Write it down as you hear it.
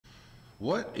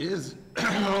What is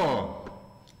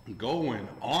going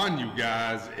on, you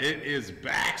guys? It is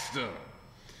Baxter,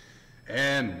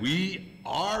 and we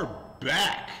are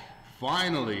back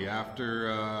finally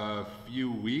after a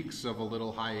few weeks of a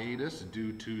little hiatus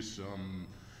due to some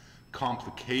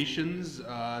complications.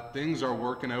 Things are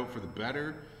working out for the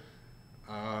better.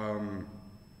 I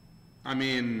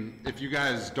mean, if you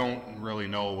guys don't really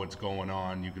know what's going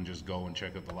on, you can just go and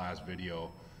check out the last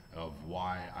video of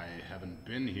why I haven't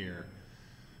been here.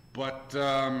 But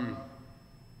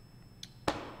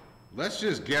let's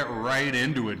just get right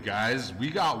into it, guys. We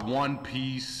got One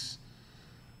Piece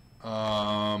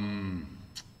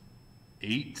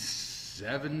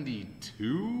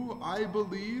 872, I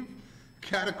believe.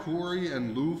 Katakuri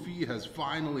and Luffy has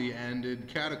finally ended.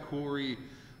 Katakuri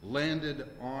landed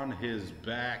on his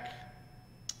back,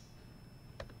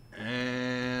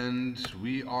 and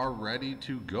we are ready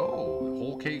to go.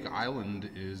 Whole Cake Island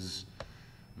is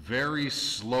very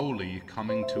slowly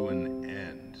coming to an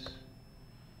end.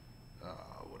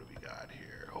 What do we got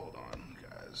here? Hold on,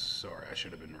 guys. Sorry, I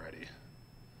should have been ready.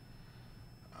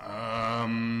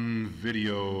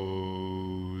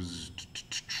 Videos.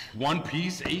 One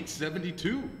Piece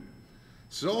 872.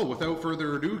 So, without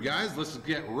further ado, guys, let's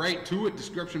get right to it.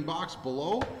 Description box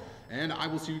below, and I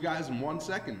will see you guys in 1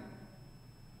 second.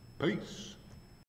 Peace.